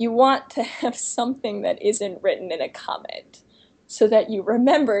 you want to have something that isn't written in a comment so that you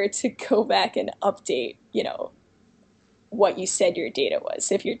remember to go back and update, what you said your data was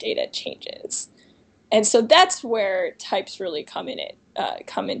if your data changes. And so that's where types really come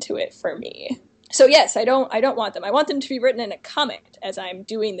into it for me. So yes, I don't want them. I want them to be written in a comment as I'm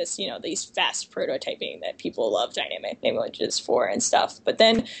doing this, these fast prototyping that people love dynamic languages for and stuff. But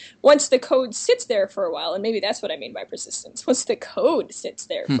then once the code sits there for a while, and maybe that's what I mean by persistence, once the code sits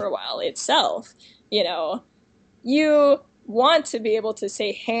there for a while itself, you want to be able to,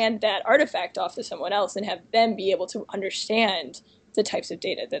 say, hand that artifact off to someone else and have them be able to understand the types of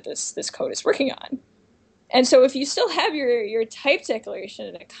data that this code is working on. And so if you still have your type declaration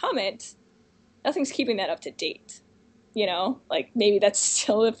in a comment, nothing's keeping that up to date. Like maybe that's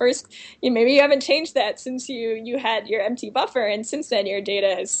still the first, maybe you haven't changed that since you had your empty buffer, and since then your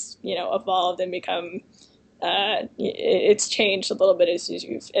data has, evolved and become, it's changed a little bit as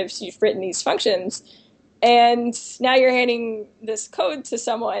you've written these functions. And now you're handing this code to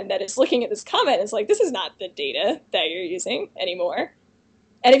someone that is looking at this comment and is like, this is not the data that you're using anymore.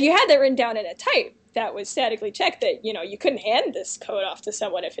 And if you had that written down in a type that was statically checked, that, you couldn't hand this code off to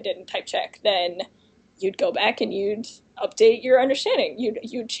someone if it didn't type check, then you'd go back and you'd update your understanding.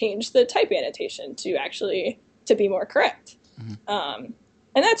 You'd change the type annotation to be more correct. And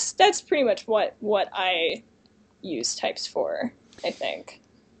that's pretty much what I use types for, I think.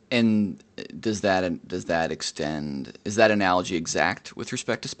 And does that extend? Is that analogy exact with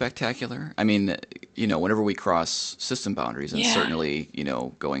respect to Spectacular? I mean, whenever we cross system boundaries, and certainly,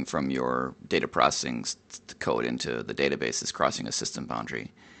 going from your data processing code into the database is crossing a system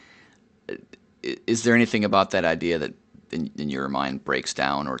boundary. Is there anything about that idea that, in your mind, breaks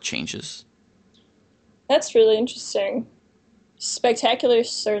down or changes? That's really interesting. Spectacular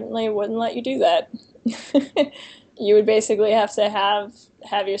certainly wouldn't let you do that. You would basically have to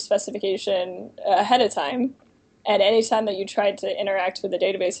have your specification ahead of time. And any time that you tried to interact with the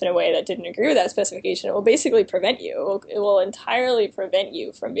database in a way that didn't agree with that specification, it will basically prevent you. It will entirely prevent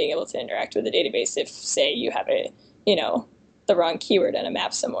you from being able to interact with the database if, say, you have the wrong keyword in a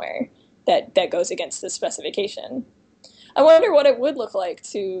map somewhere that goes against the specification. I wonder what it would look like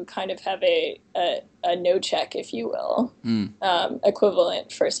to kind of have a no check, if you will,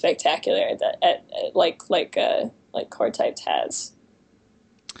 equivalent for Spectacular that like Core Typed has.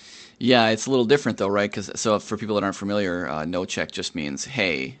 Yeah, it's a little different though, right? So for people that aren't familiar, no check just means,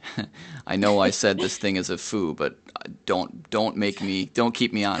 hey, I know I said this thing is a foo, but don't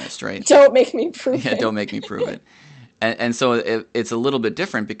keep me honest, right? Don't make me prove it. Yeah, don't make me prove it. And so it's a little bit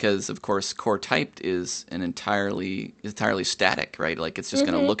different because, of course, Core Typed is entirely static, right? Like it's just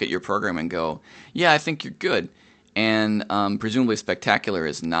going to look at your program and go, yeah, I think you're good. And presumably Spectacular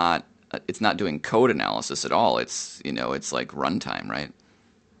is not it's not doing code analysis at all. It's like runtime, right?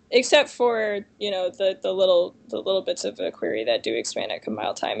 Except for the little bits of a query that do expand at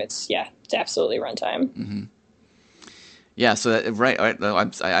compile time. It's absolutely runtime. Mm-hmm. Yeah. So right. I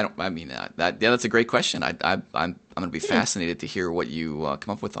don't. I mean that. Yeah, that's a great question. I'm going to be fascinated to hear what you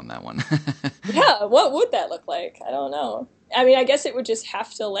come up with on that one. Yeah, what would that look like? I don't know. I mean, I guess it would just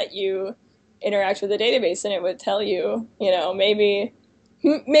have to let you interact with the database, and it would tell you, maybe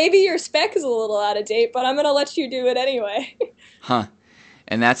your spec is a little out of date, but I'm going to let you do it anyway. Huh.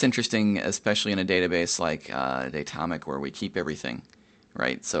 And that's interesting, especially in a database like Datomic, where we keep everything,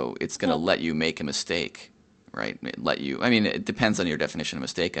 right? So it's going to let you make a mistake, right? I mean, it depends on your definition of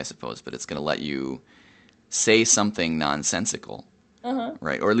mistake, I suppose, but it's going to let you say something nonsensical,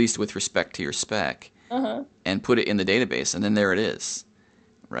 right? Or at least with respect to your spec, and put it in the database, and then there it is,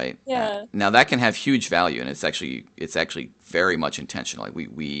 right? Yeah. Now that can have huge value, and it's actually very much intentional. Like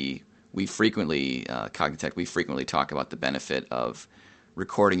we frequently Cognitect, we frequently talk about the benefit of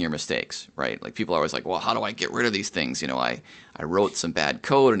recording your mistakes, right? Like people are always like, well, how do I get rid of these things? I wrote some bad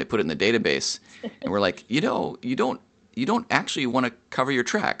code and I put it in the database, and we're like, you don't actually want to cover your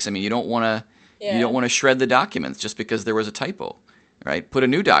tracks. I mean, you don't want to shred the documents just because there was a typo, right? Put a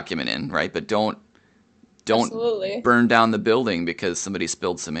new document in, right? But don't Absolutely. burn down the building because somebody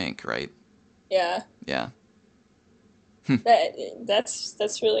spilled some ink, right? Yeah. Yeah.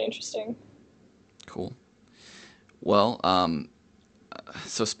 That's really interesting. Cool. Well,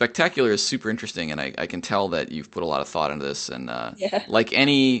 so Spectacular is super interesting, and I can tell that you've put a lot of thought into this. And like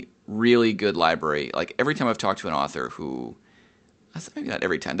any really good library, like every time I've talked to an author who, maybe not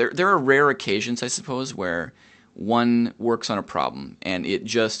every time, there are rare occasions, I suppose, where one works on a problem and it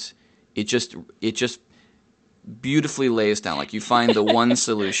just beautifully lays down. Like you find the one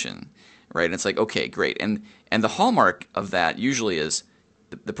solution, right? And it's like, okay, great. And the hallmark of that usually is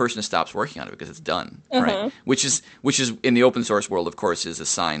the person stops working on it because it's done, right? Which is in the open source world, of course, is a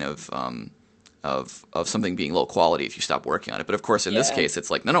sign of something being low quality if you stop working on it. But of course, in this case, it's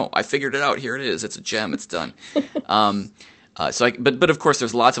like, no, I figured it out. Here it is. It's a gem. It's done. But of course,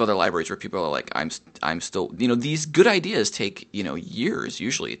 there's lots of other libraries where people are like, I'm still, these good ideas take years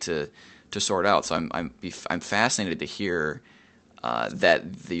usually to sort out. So I'm fascinated to hear that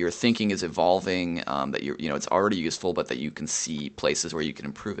your thinking is evolving, that it's already useful, but that you can see places where you can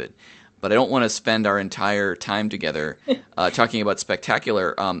improve it. But I don't want to spend our entire time together talking about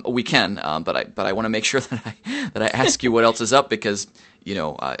Spectacular. We can, but I want to make sure that I ask you what else is up, because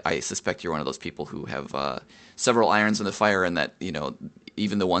I suspect you're one of those people who have several irons in the fire, and that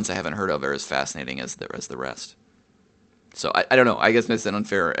even the ones I haven't heard of are as fascinating as the rest. So I don't know. I guess it's an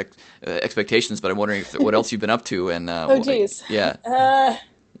unfair expectations, but I'm wondering what else you've been up to, and geez. Yeah.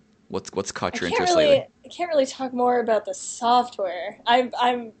 What's caught your interest lately? I can't really talk more about the software.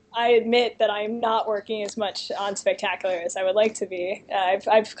 I admit that I'm not working as much on Spectacular as I would like to be.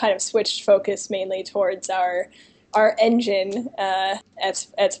 I've kind of switched focus mainly towards our engine at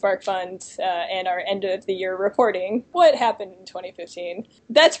SparkFund and our end of the year reporting. What happened in 2015?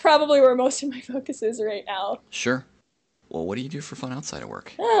 That's probably where most of my focus is right now. Sure. Well, what do you do for fun outside of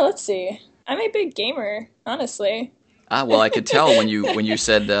work? Let's see. I'm a big gamer, honestly. Well, I could tell when you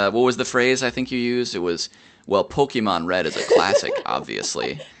said, what was the phrase I think you used? It was, well, Pokemon Red is a classic,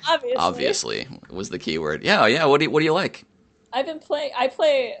 obviously. Obviously was the key word. Yeah. What do you like? I play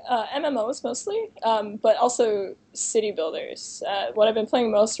MMOs mostly, but also city builders. What I've been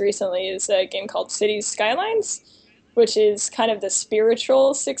playing most recently is a game called Cities Skylines, which is kind of the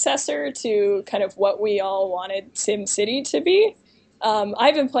spiritual successor to kind of what we all wanted SimCity to be.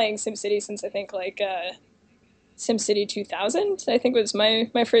 I've been playing SimCity since I think SimCity 2000, I think was my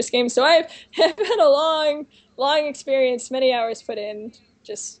first game. So I've had a long experience, many hours put in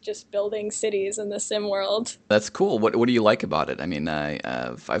just building cities in the sim world. That's cool. What do you like about it? I mean,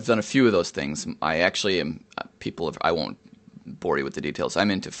 I've done a few of those things. I actually am I won't bore you with the details.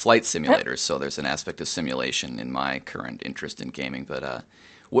 I'm into flight simulators, so there's an aspect of simulation in my current interest in gaming. But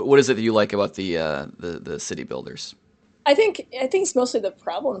what is it that you like about the city builders? I think it's mostly the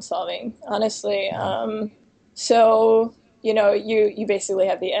problem solving, honestly. So you basically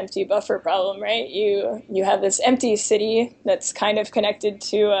have the empty buffer problem, right? You have this empty city that's kind of connected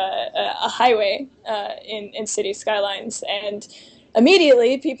to a highway in City Skylines, and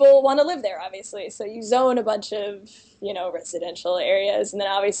immediately people want to live there, obviously. So you zone a bunch of residential areas, and then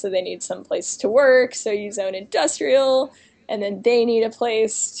obviously they need some place to work, so you zone industrial, and then they need a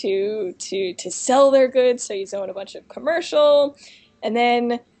place to sell their goods, so you zone a bunch of commercial, and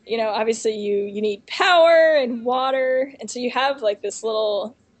then obviously you need power and water, and so you have like this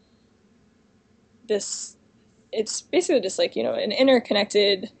it's basically just like, an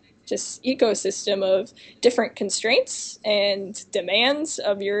interconnected just ecosystem of different constraints and demands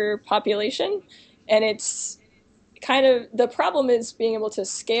of your population. And it's kind of the problem is being able to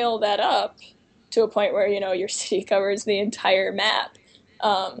scale that up to a point where, your city covers the entire map.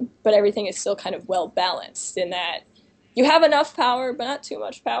 But everything is still kind of well balanced in that you have enough power, but not too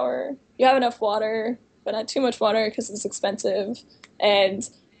much power. You have enough water, but not too much water because it's expensive. And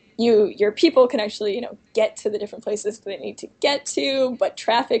your people can actually, get to the different places they need to get to, but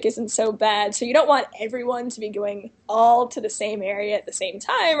traffic isn't so bad. So you don't want everyone to be going all to the same area at the same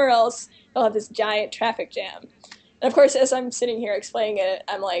time, or else they'll have this giant traffic jam. And of course, as I'm sitting here explaining it,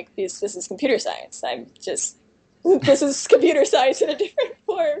 I'm like, this is computer science. This is computer science in a different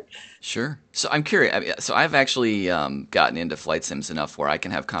form. Sure. So I'm curious. So I've actually gotten into flight sims enough where I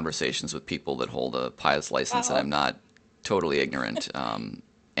can have conversations with people that hold a pilot's license, and I'm not totally ignorant.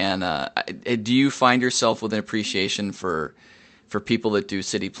 Do you find yourself with an appreciation for people that do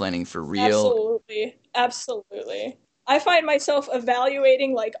city planning for real? Absolutely. Absolutely. I find myself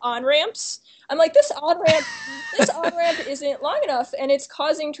evaluating like on ramps. I'm like, this on ramp isn't long enough and it's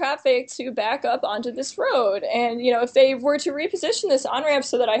causing traffic to back up onto this road. And, if they were to reposition this on ramp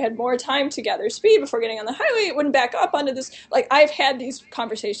so that I had more time to gather speed before getting on the highway, it wouldn't back up onto this. Like, I've had these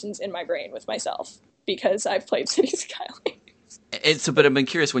conversations in my brain with myself because I've played City Skylines. But I've been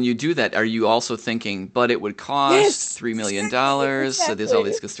curious, when you do that, are you also thinking, but it would cost Yes, $3 million, exactly, so there's all exactly.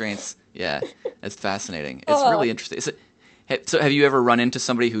 these constraints? Yeah, it's fascinating. It's really interesting. So have you ever run into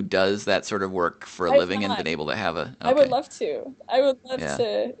somebody who does that sort of work for a I've living and not. been able to have a... I would Okay, love to. I would love yeah.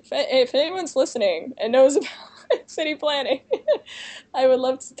 to. If anyone's listening and knows about city planning, I would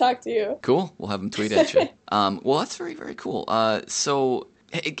love to talk to you. Cool. We'll have them tweet at you. Well, that's very, very cool. I know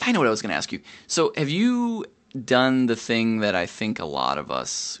what I was going to ask you. So have you done the thing that I think a lot of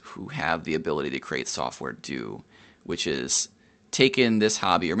us who have the ability to create software do, which is taken this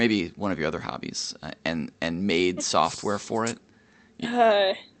hobby or maybe one of your other hobbies and made software for it?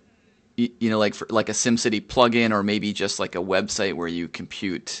 Uh, Like for like a SimCity plugin, or maybe just like a website where you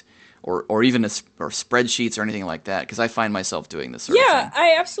compute, or even or spreadsheets or anything like that. Because I find myself doing this sort of yeah, thing.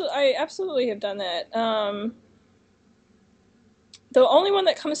 I absolutely have done that. The only one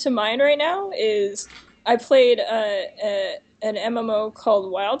that comes to mind right now is I played an MMO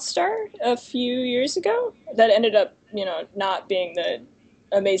called WildStar a few years ago that ended up, not being the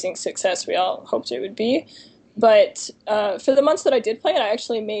amazing success we all hoped it would be. But for the months that I did play it, I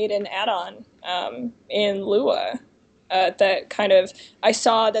actually made an add-on in Lua. That kind of I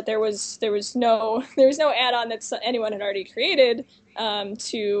saw that there was no add-on that anyone had already created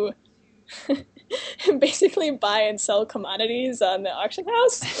to basically buy and sell commodities on the auction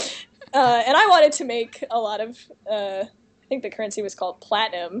house. And I wanted to make a lot of, I think the currency was called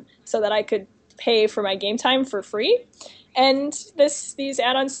platinum, so that I could pay for my game time for free. And these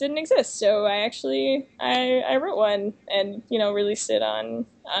add-ons didn't exist, so I wrote one and released it on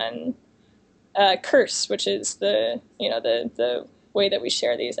Curse, which is the way that we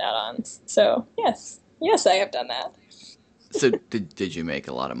share these add-ons. So yes, I have done that. So did you make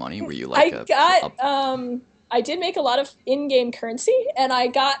a lot of money? Were you like I a, got a I did make a lot of in-game currency, and I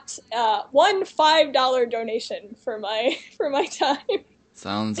got one $5 donation for my for my time.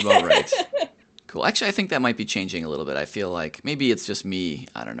 sounds about right. Cool. Actually, I think that might be changing a little bit. I feel like maybe it's just me.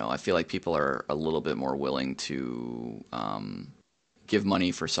 I don't know. I feel like people are a little bit more willing to give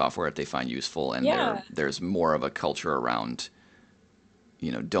money for software that they find useful, and Yeah, there's more of a culture around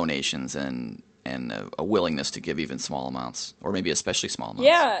donations and a willingness to give even small amounts, or maybe especially small amounts.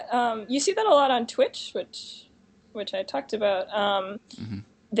 yeah. You see that a lot on Twitch, which I talked about. Hmm.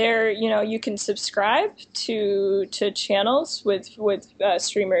 There, you can subscribe to channels with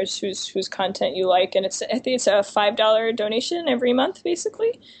streamers whose content you like, and I think it's a $5 donation every month,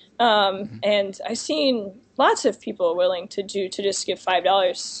 basically. Hmm. And I've seen lots of people willing to just give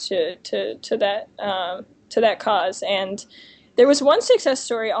 $5 to that cause. And there was one success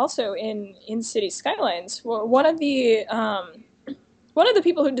story also in City Skylines. One of the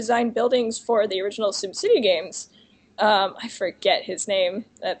people who designed buildings for the original SimCity games, I forget his name.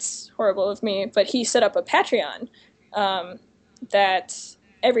 That's horrible of me. But he set up a Patreon um, that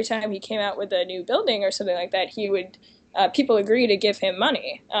every time he came out with a new building or something like that, he would people agree to give him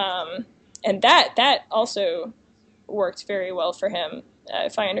money, and that also worked very well for him,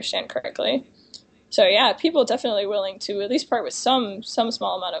 if I understand correctly. So yeah, people definitely willing to at least part with some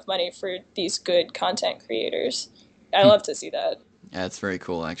small amount of money for these good content creators. I love to see that. Yeah, it's very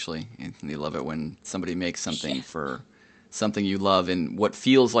cool actually. And you love it when somebody makes something Yeah. for something you love in what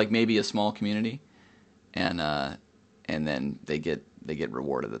feels like maybe a small community, and uh, and then they get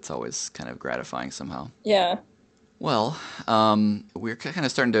rewarded. That's always kind of gratifying somehow. Yeah. Well, we're kind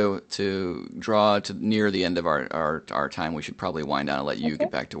of starting to draw to near the end of our time. We should probably wind down and let you get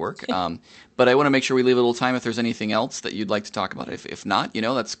back to work. But I want to make sure we leave a little time if there's anything else that you'd like to talk about. If not,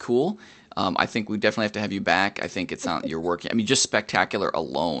 that's cool. I think we definitely have to have you back. I think you're working. I mean, just Spectacular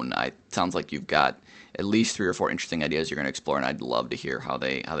alone. It sounds like you've got at least 3 or 4 interesting ideas you're going to explore, and I'd love to hear how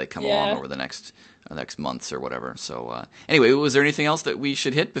they come along over the next months or whatever. So anyway, was there anything else that we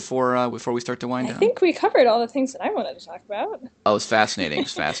should hit before we start to wind down? I think we covered all the things that I wanted to talk about. Oh, it's fascinating.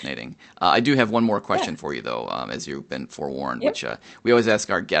 It's fascinating. I do have one more question for you, though, as you've been forewarned, which we always ask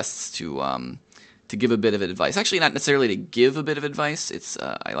our guests to give a bit of advice. Actually, not necessarily to give a bit of advice. It's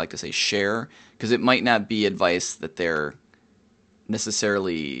I like to say share, because it might not be advice that they're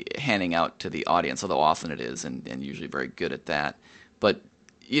necessarily handing out to the audience, although often it is, and usually very good at that. But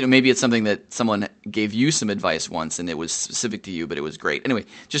maybe it's something that someone gave you some advice once, and it was specific to you, but it was great. Anyway,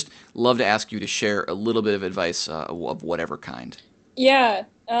 just love to ask you to share a little bit of advice of whatever kind. Yeah,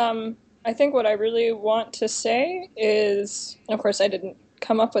 I think what I really want to say is, and of course I didn't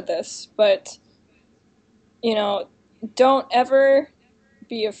come up with this, but don't ever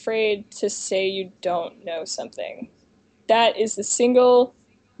be afraid to say you don't know something. That is the single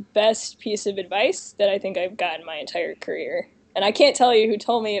best piece of advice that I think I've gotten my entire career. And I can't tell you who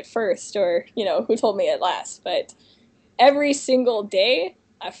told me it first or, who told me it last, but every single day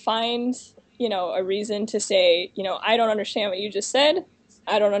I find, a reason to say, I don't understand what you just said.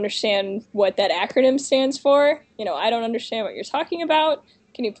 I don't understand what that acronym stands for. I don't understand what you're talking about.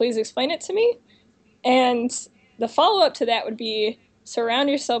 Can you please explain it to me? And the follow-up to that would be surround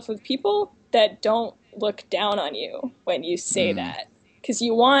yourself with people that don't look down on you when you say that. Because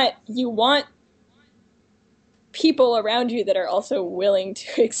you want people around you that are also willing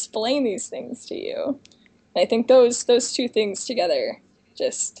to explain these things to you. And I think those 2 things together,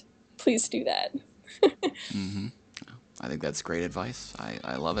 just please do that. Mm-hmm. I think that's great advice.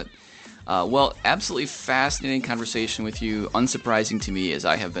 I love it. Well, absolutely fascinating conversation with you. Unsurprising to me, as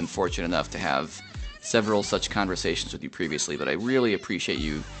I have been fortunate enough to have several such conversations with you previously, but I really appreciate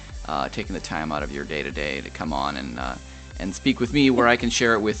you taking the time out of your day-to-day to come on and speak with me where I can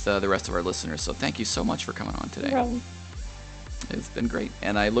share it with the rest of our listeners. So thank you so much for coming on today. No problem. It's been great.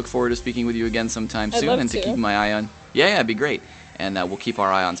 And I look forward to speaking with you again sometime soon. I'd love and to to keep my eye on... Yeah, it'd be great. And we'll keep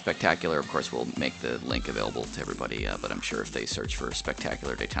our eye on Spectacular. Of course, we'll make the link available to everybody. But I'm sure if they search for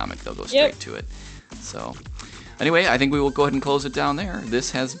Spectacular Datomic, they'll go straight to it. So anyway, I think we will go ahead and close it down there. This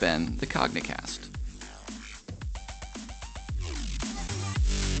has been the Cognicast.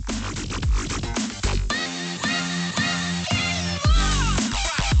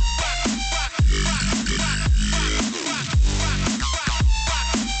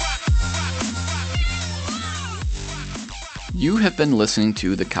 You have been listening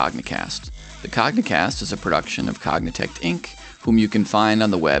to The Cognicast. The Cognicast is a production of Cognitect Inc., whom you can find on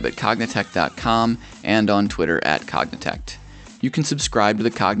the web at cognitect.com and on Twitter at Cognitect. You can subscribe to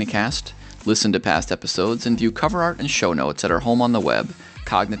The Cognicast, listen to past episodes, and view cover art and show notes at our home on the web,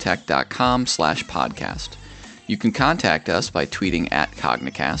 cognitect.com/podcast. You can contact us by tweeting at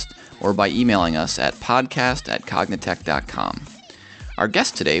Cognicast or by emailing us at podcast@cognitect.com. Our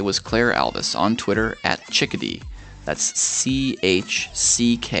guest today was Claire Alvis on Twitter at Chickadee. That's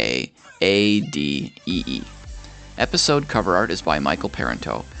CHCKADEE. Episode cover art is by Michael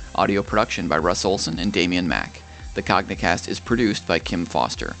Parento. Audio production by Russ Olson and Damian Mack. The Cognicast is produced by Kim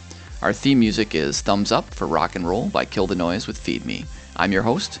Foster. Our theme music is Thumbs Up for Rock and Roll by Kill the Noise with Feed Me. I'm your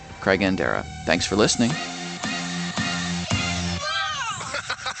host, Craig Andera. Thanks for listening.